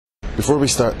Before we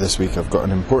start this week, I've got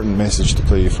an important message to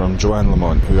play from Johann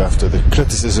Lamont, who, after the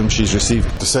criticism she's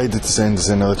received, decided to send us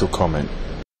in a little comment.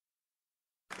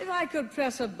 If I could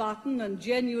press a button and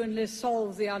genuinely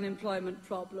solve the unemployment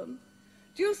problem,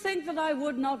 do you think that I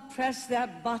would not press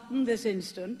that button this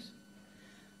instant?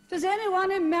 Does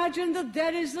anyone imagine that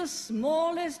there is the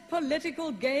smallest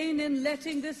political gain in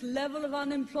letting this level of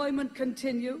unemployment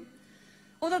continue?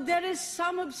 Or that there is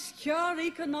some obscure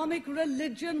economic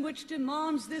religion which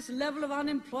demands this level of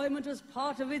unemployment as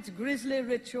part of its grisly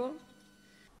ritual?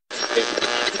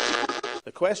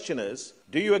 The question is,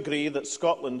 do you agree that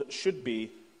Scotland should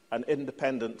be an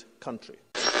independent country?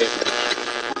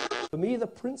 For me, the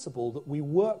principle that we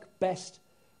work best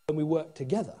when we work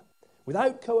together,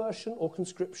 without coercion or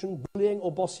conscription, bullying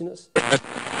or bossiness.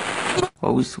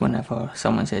 Always whenever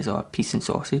someone says, oh, peace and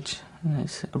sausage, and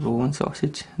it's a roll and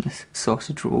sausage, and it's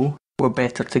sausage roll, we're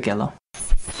better together.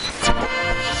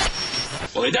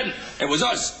 Well, they didn't. It was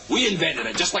us. We invented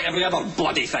it, just like every other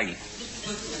bloody thing.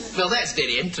 Well, that's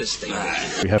very interesting.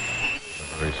 We have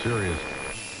very serious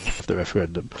the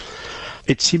referendum.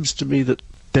 It seems to me that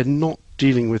they're not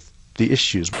dealing with the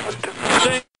issues.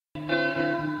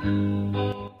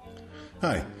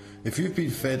 Hi, if you've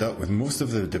been fed up with most of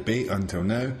the debate until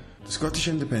now, the Scottish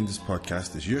Independence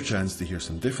Podcast is your chance to hear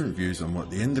some different views on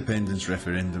what the independence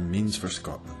referendum means for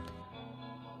Scotland.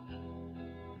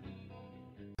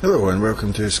 Hello and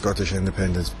welcome to Scottish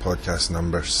Independence Podcast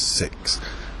number 6.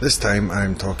 This time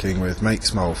I'm talking with Mike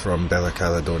Small from Bella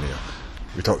Caledonia.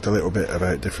 We talked a little bit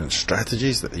about different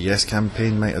strategies that the Yes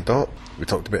campaign might adopt. We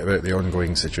talked a bit about the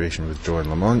ongoing situation with Johann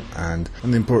Lamont and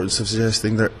the importance of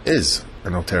suggesting there is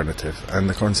an alternative and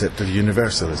the concept of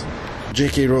universalism.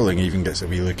 JK Rowling even gets a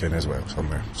wee look in as well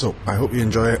somewhere. So I hope you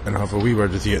enjoy it and I'll have a wee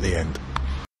word with you at the end.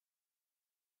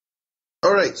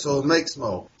 Alright, so Mike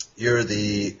Small, you're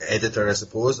the editor, I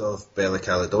suppose, of Bella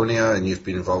Caledonia, and you've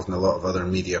been involved in a lot of other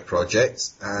media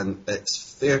projects, and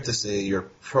it's fair to say you're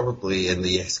probably in the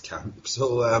Yes camp.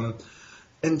 So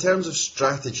in terms of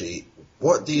strategy,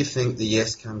 what do you think the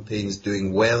Yes campaign is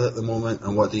doing well at the moment,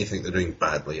 and what do you think they're doing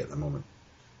badly at the moment?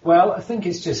 Well, I think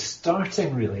it's just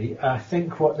starting, really. I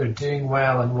think what they're doing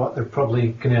well and what they're probably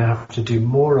going to have to do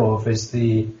more of is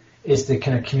the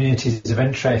kind of communities of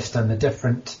interest and the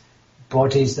different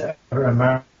bodies that are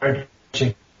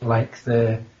emerging, like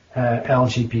the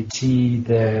LGBT,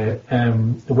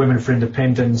 the Women for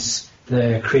Independence,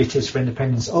 the Creatives for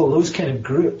Independence. All those kind of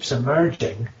groups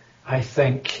emerging, I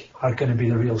think, are going to be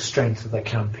the real strength of the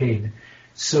campaign.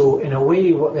 So in a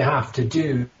way, what they have to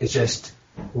do is just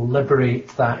liberate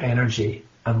that energy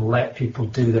and let people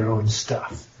do their own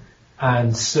stuff.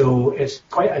 And so it's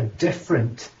quite a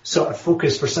different sort of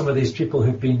focus for some of these people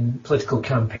who've been political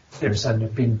campaigners and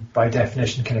have been, by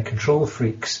definition, kind of control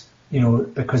freaks,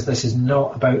 because this is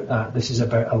not about that. This is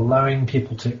about allowing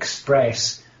people to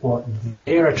express what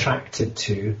they're attracted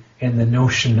to in the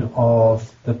notion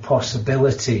of the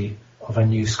possibility of a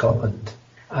new Scotland.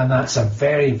 And that's a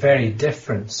very, very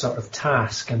different sort of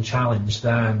task and challenge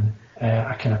than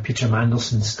a kind of Peter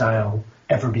Mandelson style,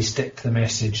 everybody stick to the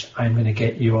message, I'm going to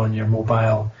get you on your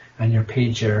mobile and your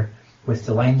pager with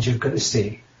the lines you've got to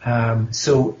say.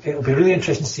 So it'll be really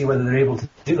interesting to see whether they're able to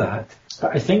do that.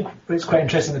 But I think it's quite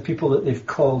interesting, the people that they've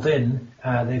called in,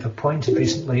 they've appointed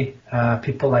recently,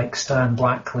 people like Stan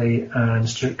Blackley and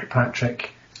Stuart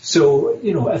Kirkpatrick. So,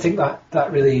 I think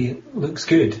that really looks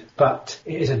good, but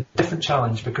it is a different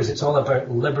challenge because it's all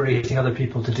about liberating other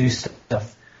people to do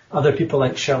stuff. Other people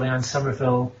like Shirley Ann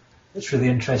Somerville, it's a really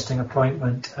interesting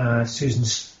appointment, Susan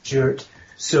Stewart.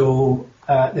 So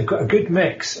they've got a good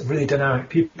mix of really dynamic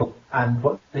people, and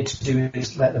what they need to do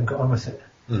is let them get on with it.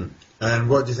 And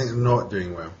what do you think they're not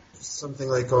doing well? Something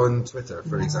like on Twitter,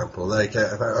 for example. Like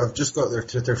I've just got their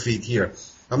Twitter feed here.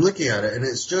 I'm looking at it, and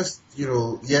it's just,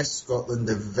 Yes Scotland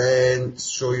events,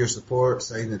 show your support,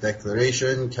 sign the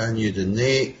declaration, can you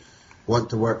donate,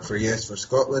 want to work for Yes for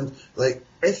Scotland. Like,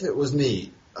 if it was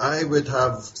me, I would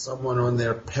have someone on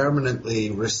there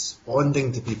permanently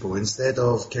responding to people instead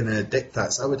of kind of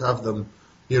diktats. I would have them,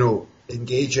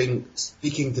 engaging,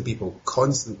 speaking to people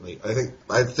constantly.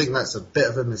 I think that's a bit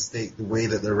of a mistake, the way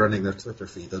that they're running their Twitter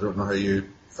feed. I don't know how you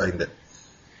find it.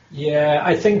 Yeah,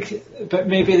 I think, but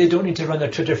maybe they don't need to run their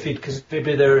Twitter feed because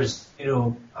maybe there's,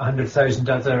 100,000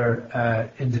 other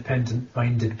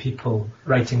independent-minded people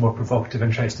writing more provocative,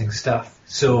 interesting stuff.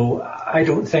 So I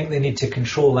don't think they need to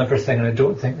control everything, and I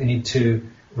don't think they need to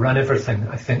run everything.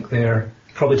 I think they're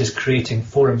probably just creating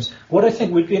forums. What I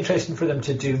think would be interesting for them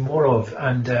to do more of,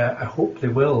 and I hope they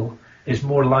will, is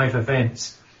more live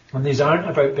events. And these aren't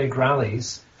about big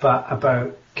rallies, but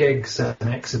about gigs and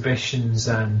exhibitions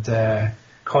and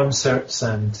concerts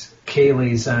and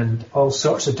ceilidhs and all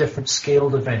sorts of different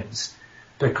scaled events,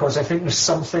 because I think there's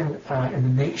something in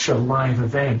the nature of live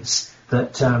events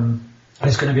that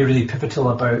is going to be really pivotal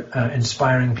about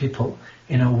inspiring people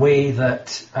in a way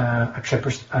that a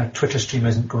Twitter stream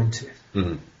isn't going to.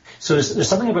 Mm-hmm. So there's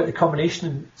something about the combination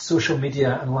of social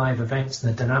media and live events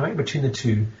and the dynamic between the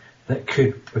two that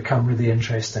could become really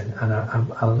interesting, and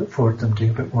I look forward to them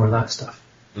doing a bit more of that stuff.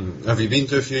 Mm-hmm. Have you been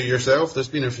to a few yourself? There's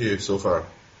been a few so far.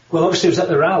 Well, obviously I was at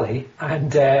the rally,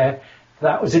 and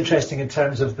that was interesting in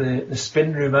terms of the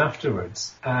spin room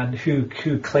afterwards and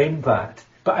who claimed that.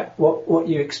 But what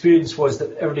you experienced was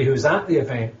that everybody who was at the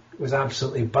event was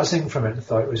absolutely buzzing from it and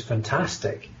thought it was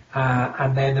fantastic.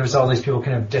 And then there was all these people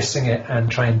kind of dissing it and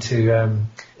trying to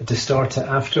distort it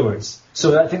afterwards.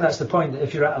 So I think that's the point, that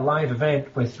if you're at a live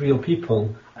event with real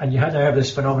people and you now have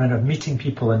this phenomenon of meeting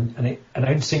people and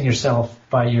announcing yourself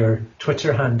by your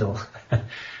Twitter handle,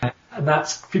 and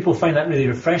people find that really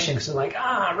refreshing. So like,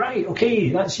 right, okay,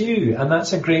 that's you. And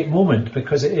that's a great moment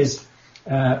because it is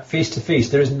face-to-face.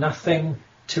 There is nothing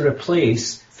to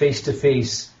replace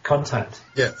face-to-face contact.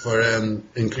 Yeah, for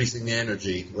increasing the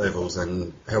energy levels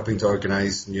and helping to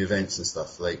organise new events and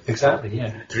stuff. Like exactly,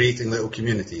 yeah. Creating little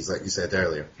communities, like you said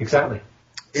earlier. Exactly.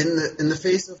 In the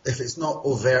face of, if it's not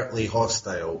overtly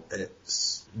hostile,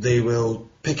 they will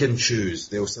pick and choose.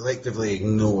 They'll selectively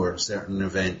ignore certain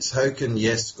events. How can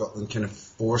Yes Scotland kind of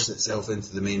force itself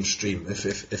into the mainstream?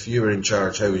 If you were in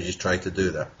charge, how would you try to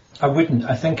do that? I wouldn't.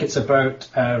 I think it's about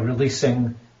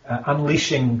unleashing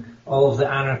all of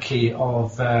the anarchy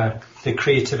of the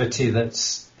creativity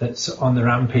that's on the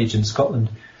rampage in Scotland.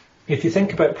 If you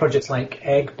think about projects like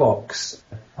Egg Box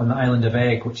on the island of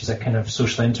Egg, which is a kind of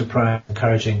social enterprise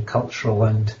encouraging cultural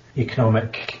and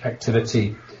economic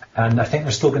activity, and I think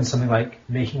their slogan's something like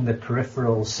making the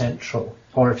peripheral central.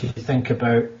 Or if you think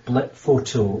about Blip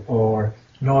Photo or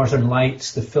Northern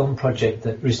Lights, the film project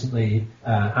that recently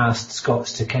asked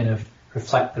Scots to kind of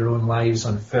reflect their own lives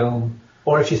on film.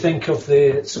 Or if you think of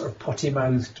the sort of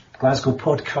potty-mouthed Glasgow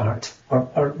Podcart,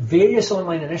 or various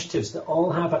online initiatives that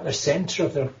all have at their centre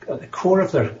of at the core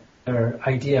of their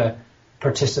idea,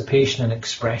 participation and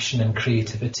expression and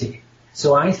creativity.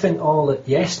 So I think all that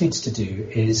Yes needs to do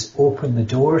is open the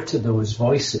door to those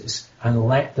voices and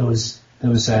let those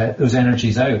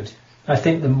energies out. I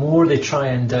think the more they try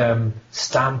and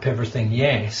stamp everything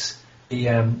Yes,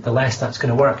 the less that's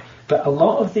going to work. But a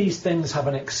lot of these things have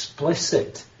an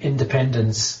explicit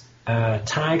independence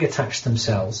tag attached to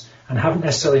themselves and haven't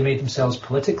necessarily made themselves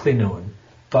politically known,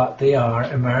 but they are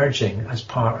emerging as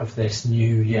part of this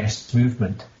new Yes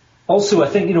movement. Also, I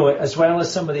think, as well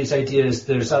as some of these ideas,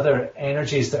 there's other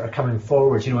energies that are coming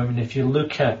forward. If you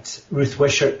look at Ruth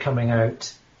Wishart coming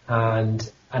out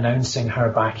and announcing her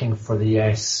backing for the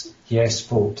yes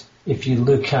vote, if you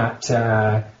look at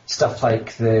stuff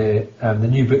like the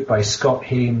new book by Scott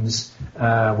Hames,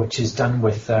 which is done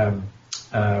with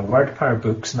Word Power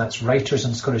Books, and that's Writers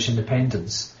on Scottish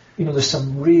Independence. There's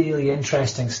some really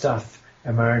interesting stuff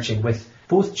emerging with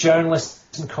both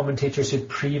journalists and commentators who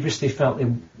previously felt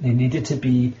they needed to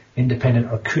be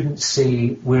independent or couldn't say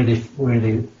where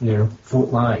their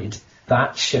vote lied.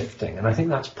 That's shifting, and I think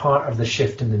that's part of the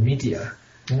shift in the media.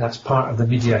 I think that's part of the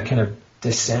media kind of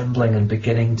dissembling and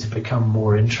beginning to become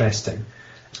more interesting.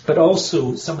 But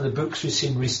also some of the books we've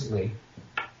seen recently,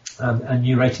 and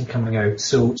new writing coming out.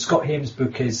 So Scott Hames'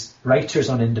 book is Writers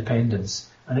on Independence,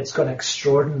 and it's got an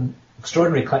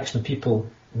extraordinary collection of people,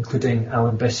 including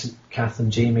Alan Bissett, Kathleen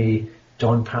Jamie,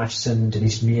 Don Patchison,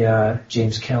 Denise Mia,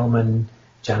 James Kelman,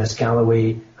 Janice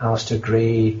Galloway, Alistair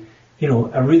Gray,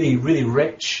 a really, really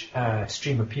rich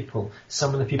stream of people.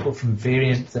 Some of the people from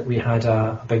Variant that we had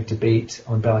a big debate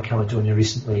on Bella Caledonia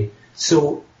recently.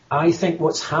 So I think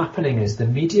what's happening is the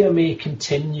media may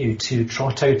continue to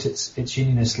trot out its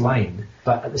unionist line,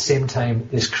 but at the same time,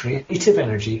 this creative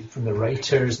energy from the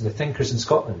writers and the thinkers in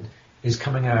Scotland is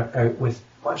coming out with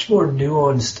much more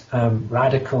nuanced,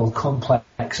 radical,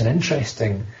 complex and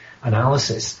interesting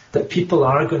analysis that people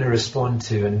are going to respond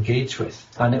to and engage with.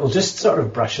 And it will just sort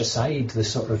of brush aside the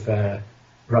sort of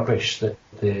rubbish that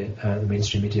the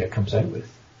mainstream media comes out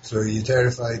with. So are you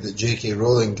terrified that JK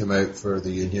Rowling come out for the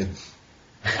union?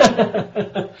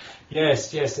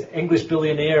 Yes, English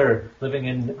billionaire living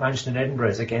in a mansion in Edinburgh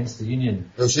is against the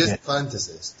union. Well, she's a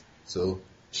fantasist, so...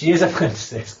 She is a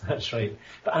fantasist, that's right.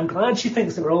 But I'm glad she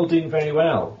thinks that we're all doing very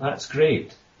well. That's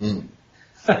great. I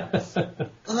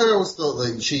always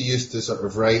thought she used to sort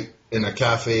of write in a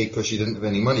cafe because she didn't have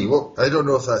any money. Well, I don't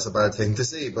know if that's a bad thing to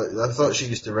say, but I thought she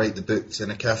used to write the books in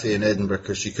a cafe in Edinburgh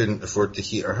because she couldn't afford to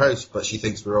heat her house, but she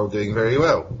thinks we're all doing very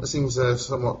well. That seems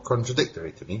somewhat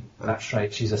contradictory to me. That's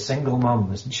right. She's a single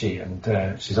mum, isn't she?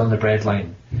 And she's on the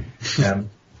breadline.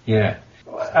 Yeah.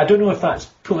 I don't know if that's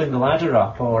pulling the ladder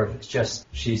up or if it's just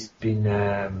she's been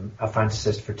a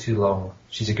fantasist for too long.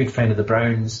 She's a good friend of the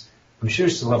Browns. I'm sure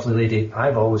she's a lovely lady.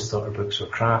 I've always thought her books were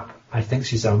crap. I think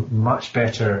she's a much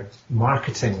better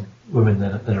marketing woman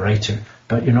than a writer,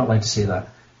 but you're not allowed to say that.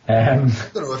 I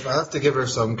don't know if I have to give her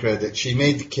some credit. She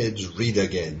made kids read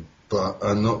again, but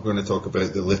I'm not going to talk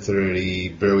about the literary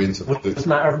brilliance of the book. Isn't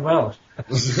that Irvin Welsh?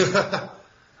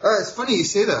 It's funny you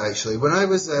say that, actually. When I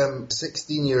was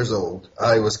 16 years old,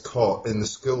 I was caught in the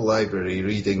school library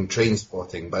reading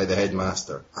Trainspotting by the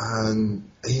headmaster.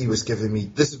 And he was giving me,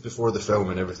 this is before the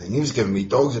film and everything, he was giving me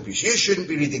dog's abuse. You shouldn't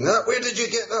be reading that. Where did you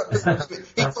get that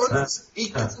book? He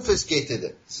confiscated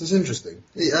it. This is interesting.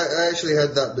 I actually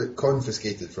had that book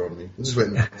confiscated from me. I just went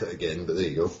and read it again, but there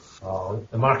you go. Oh,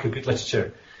 the mark of good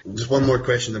literature. Just one more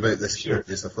question about this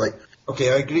stuff. Like,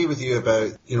 okay, I agree with you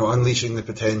about, unleashing the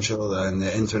potential and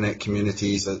the internet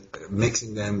communities,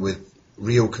 mixing them with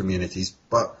real communities.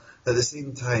 But at the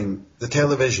same time, the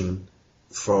television,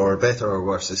 for better or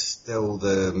worse, is still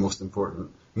the most important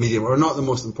medium. Or not the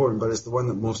most important, but it's the one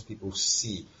that most people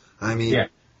see. I mean,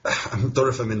 I don't know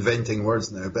if I'm inventing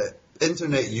words now, but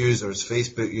internet users,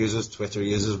 Facebook users, Twitter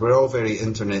users, we're all very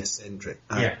internet-centric.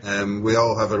 We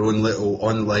all have our own little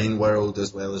online world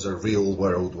as well as our real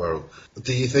world.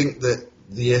 Do you think that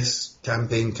the Yes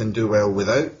campaign can do well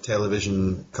without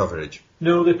television coverage?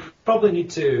 No, they probably need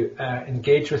to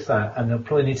engage with that, and there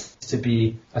probably needs to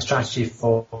be a strategy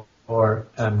for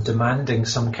demanding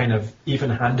some kind of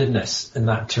even-handedness in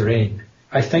that terrain.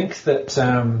 I think that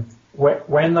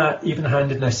when that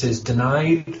even-handedness is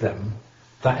denied them,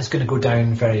 that is going to go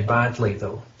down very badly,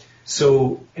 though.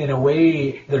 So, in a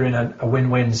way, they're in a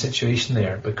win-win situation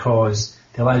there, because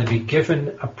they'll either be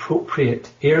given appropriate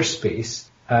airspace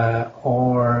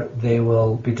or they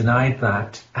will be denied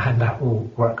that, and that will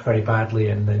work very badly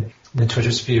in the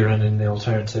Twitter sphere and in the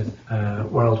alternative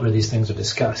world where these things are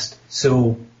discussed.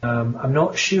 So I'm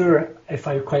not sure if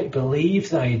I quite believe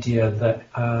the idea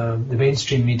that the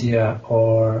mainstream media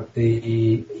or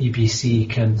the EBC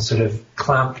can sort of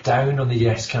clamp down on the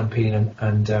Yes campaign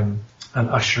and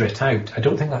usher it out. I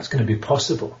don't think that's going to be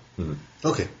possible.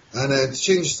 Okay. And to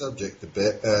change the subject a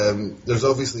bit, there's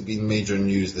obviously been major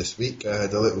news this week. I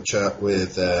had a little chat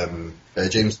with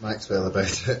James Maxwell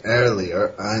about it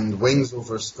earlier, and Wings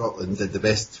Over Scotland did the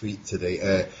best tweet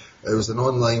today. It was an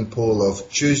online poll of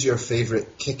choose your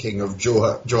favourite kicking of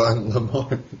Johann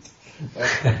Lamont.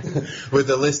 With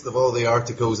a list of all the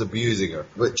articles abusing her,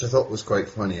 which I thought was quite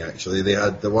funny, actually. They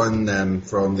had the one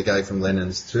from the guy from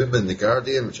Lenin's tomb in The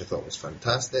Guardian, which I thought was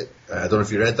fantastic. I don't know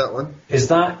if you read that one. Is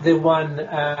that the one,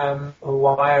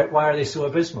 why are they so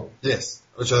abysmal? Yes.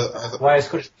 Why is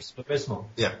Scottish so abysmal?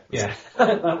 Yeah.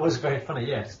 That was very funny,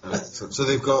 yes. So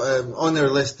they've got, on their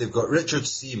list, they've got Richard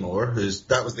Seymour,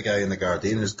 that was the guy in The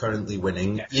Guardian, who's currently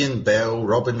winning, Ian Bell,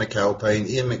 Robin McAlpine,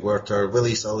 Ian McWhirter,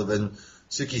 Willie Sullivan,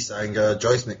 Suki Sanga,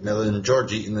 Joyce McMillan,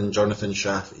 George Eaton and Jonathan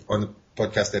Shafi. On the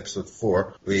podcast episode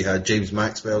 4, we had James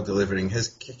Maxwell delivering his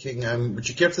kicking. Would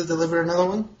you care to deliver another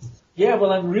one? Yeah,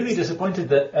 well, I'm really disappointed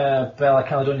that Bella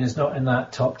Caledonia is not in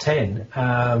that top 10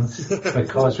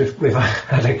 because we've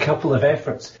had a couple of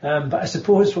efforts. But I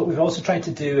suppose what we've also tried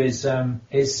to do is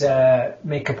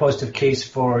make a positive case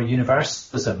for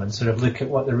universalism and sort of look at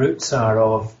what the roots are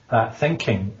of that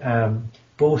thinking.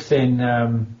 Both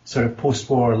in sort of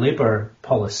post-war labour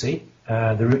policy,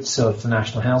 the roots of the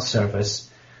National Health Service,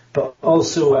 but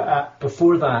also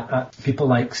before that, people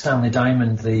like Stanley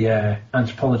Diamond, the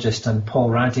anthropologist, and Paul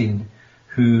Radine,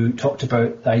 who talked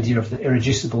about the idea of the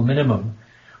irreducible minimum,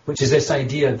 which is this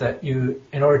idea that you,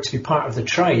 in order to be part of the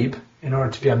tribe, in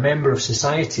order to be a member of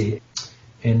society,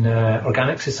 in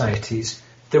organic societies,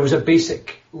 there was a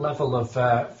basic level of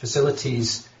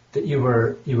facilities that you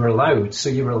were allowed. So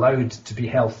you were allowed to be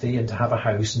healthy and to have a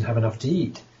house and have enough to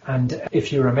eat. And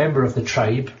if you were a member of the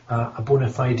tribe, a bona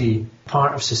fide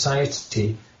part of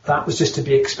society, that was just to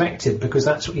be expected because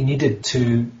that's what you needed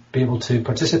to be able to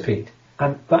participate.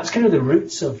 And that's kind of the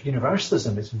roots of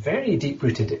universalism. It's very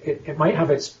deep-rooted. It might have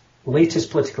its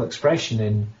latest political expression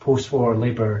in post-war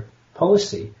labour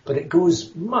policy, but it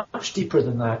goes much deeper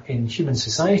than that in human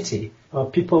society.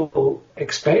 People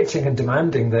expecting and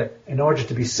demanding that in order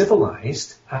to be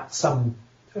civilised at some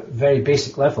very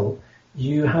basic level,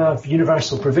 you have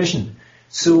universal provision.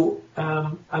 So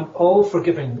I'm all for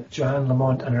giving Johann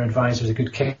Lamont and her advisors a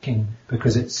good kicking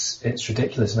because it's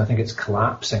ridiculous and I think it's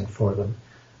collapsing for them.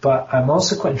 But I'm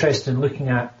also quite interested in looking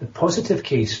at the positive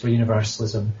case for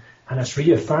universalism, and it's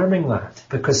reaffirming that,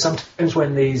 because sometimes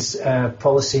when these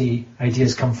policy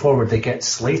ideas come forward, they get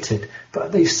slated,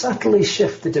 but they subtly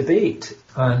shift the debate.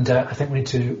 And I think we need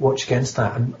to watch against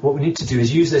that. And what we need to do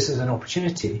is use this as an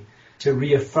opportunity to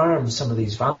reaffirm some of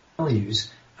these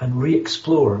values and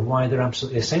re-explore why they're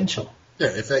absolutely essential. Yeah,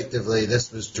 effectively,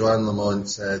 this was Johann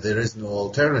Lamont's there is no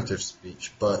alternative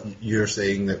speech, but you're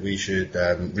saying that we should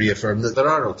reaffirm that there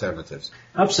are alternatives.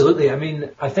 Absolutely. I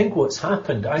mean, I think what's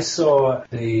happened, I saw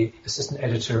the assistant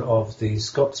editor of the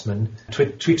Scotsman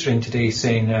twittering today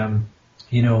saying,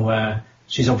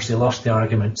 she's obviously lost the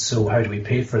argument, so how do we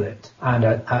pay for it? And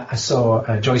I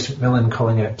saw Joyce McMillan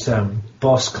calling it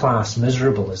boss class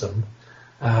miserableism.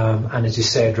 And as you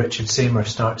said, Richard Seymour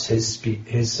starts his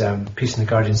piece in The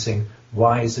Guardian saying,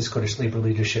 why is the Scottish Labour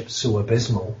leadership so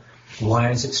abysmal? Why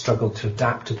has it struggled to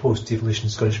adapt to post-devolution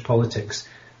Scottish politics?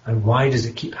 And why does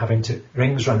it keep having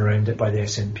rings run around it by the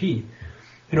SNP?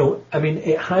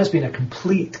 It has been a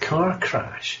complete car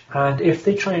crash. And if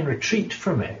they try and retreat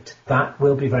from it, that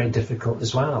will be very difficult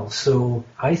as well. So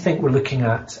I think we're looking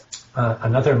at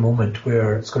another moment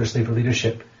where Scottish Labour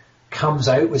leadership comes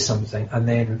out with something and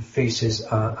then faces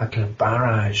a kind of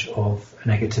barrage of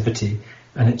negativity.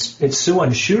 And it's so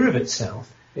unsure of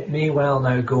itself, it may well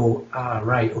now go,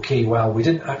 right, okay, well, we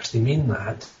didn't actually mean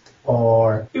that,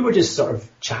 or we were just sort of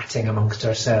chatting amongst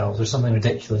ourselves or something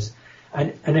ridiculous.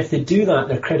 And if they do that,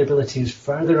 their credibility is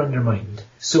further undermined.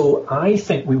 So I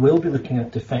think we will be looking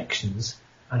at defections,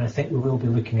 and I think we will be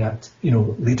looking at,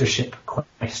 leadership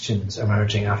questions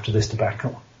emerging after this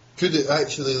debacle. Could it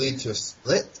actually lead to a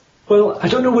split? Well, I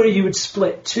don't know where you would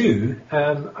split to.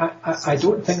 I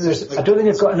don't think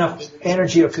they've got enough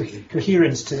energy or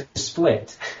coherence to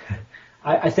split.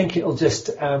 I think it'll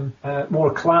just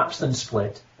more collapse than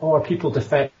split, or people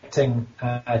defecting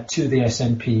to the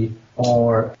SNP,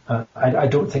 or I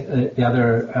don't think the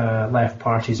other left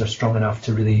parties are strong enough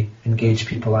to really engage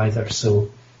people either.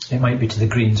 So it might be to the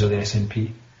Greens or the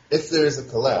SNP. If there is a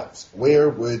collapse, where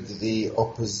would the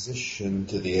opposition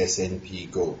to the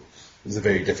SNP go? It's a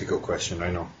very difficult question, I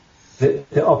know.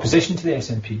 The opposition to the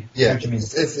SNP? Yeah. What do you mean?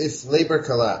 If Labour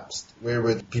collapsed, where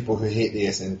would people who hate the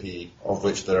SNP, of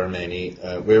which there are many,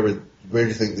 where do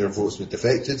you think their votes would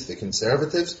defect to? The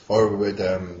Conservatives? Or would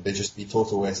they just be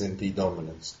total SNP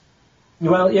dominance?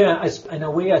 Well, yeah, in a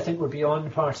way I think we're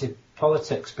beyond party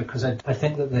politics, because I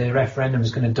think that the referendum is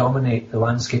going to dominate the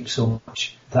landscape so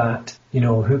much that,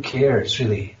 who cares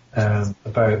really?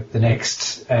 About the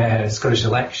next Scottish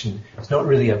election. It's not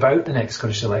really about the next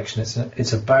Scottish election,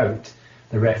 it's about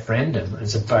the referendum.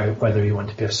 It's about whether you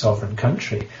want to be a sovereign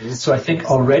country. So I think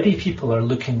already people are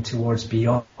looking towards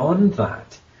beyond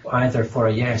that, either for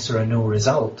a yes or a no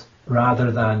result,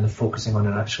 rather than focusing on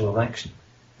an actual election.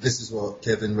 This is what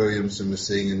Kevin Williamson was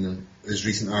saying in his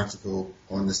recent article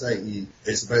on the site.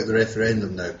 It's about the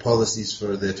referendum now, policies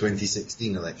for the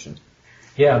 2016 election.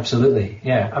 Yeah, absolutely.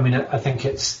 Yeah, I think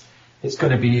it's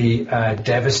going to be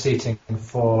devastating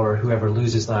for whoever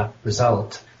loses that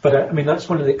result. But that's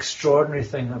one of the extraordinary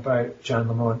things about Johann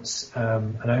Lamont's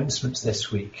announcements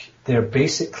this week. They're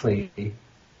basically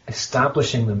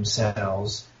establishing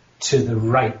themselves to the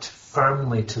right,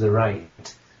 firmly to the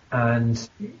right. And,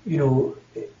 you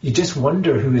just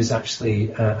wonder who is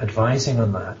actually advising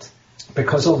on that.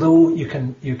 Because although you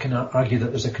can argue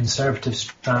that there's a conservative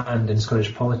strand in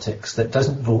Scottish politics that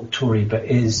doesn't vote Tory but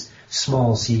is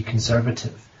small c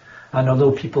conservative, and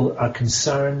although people are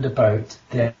concerned about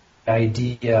the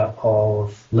idea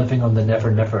of living on the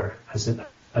never never, as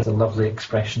a lovely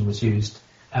expression was used,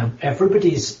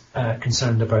 everybody's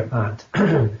concerned about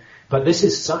that. But this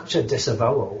is such a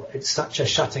disavowal, it's such a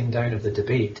shutting down of the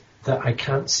debate, that I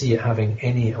can't see it having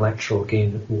any electoral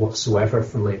gain whatsoever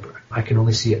for Labour. I can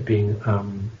only see it being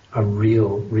a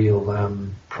real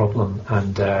problem,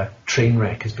 and train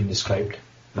wreck has been described.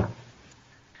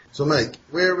 So Mike,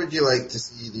 where would you like to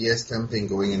see the Yes campaign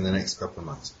going in the next couple of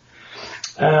months?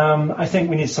 I think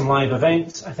we need some live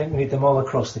events. I think we need them all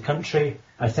across the country.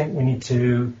 I think we need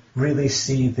to really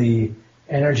see the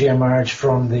energy emerge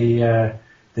from the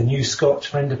New Scots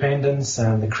for Independence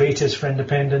and the Creatives for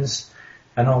Independence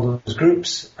and all those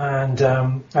groups. And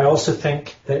I also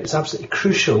think that it's absolutely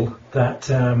crucial that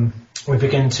we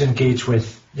begin to engage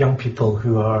with young people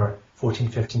who are 14,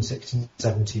 15, 16,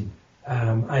 17.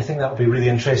 I think that will be really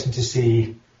interesting to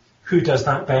see who does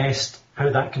that best, how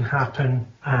that can happen,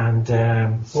 and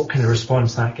what kind of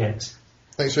response that gets.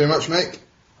 Thanks very much, Mike.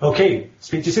 Okay,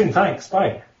 speak to you soon. Thanks.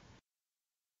 Bye.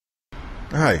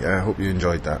 Hi, I hope you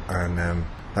enjoyed that. And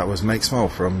that was Mike Small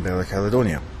from Bella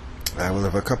Caledonia. We'll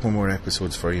have a couple more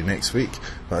episodes for you next week,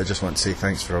 but I just want to say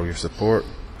thanks for all your support.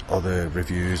 all the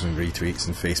reviews and retweets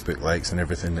and Facebook likes and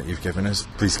everything that you've given us.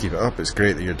 Please keep it up. It's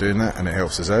great that you're doing that, and it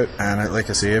helps us out. And like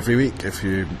I say every week, if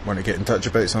you want to get in touch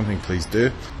about something, please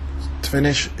do. To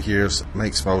finish, here's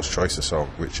Mike Small's choice of song,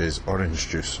 which is Orange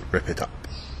Juice, Rip It Up.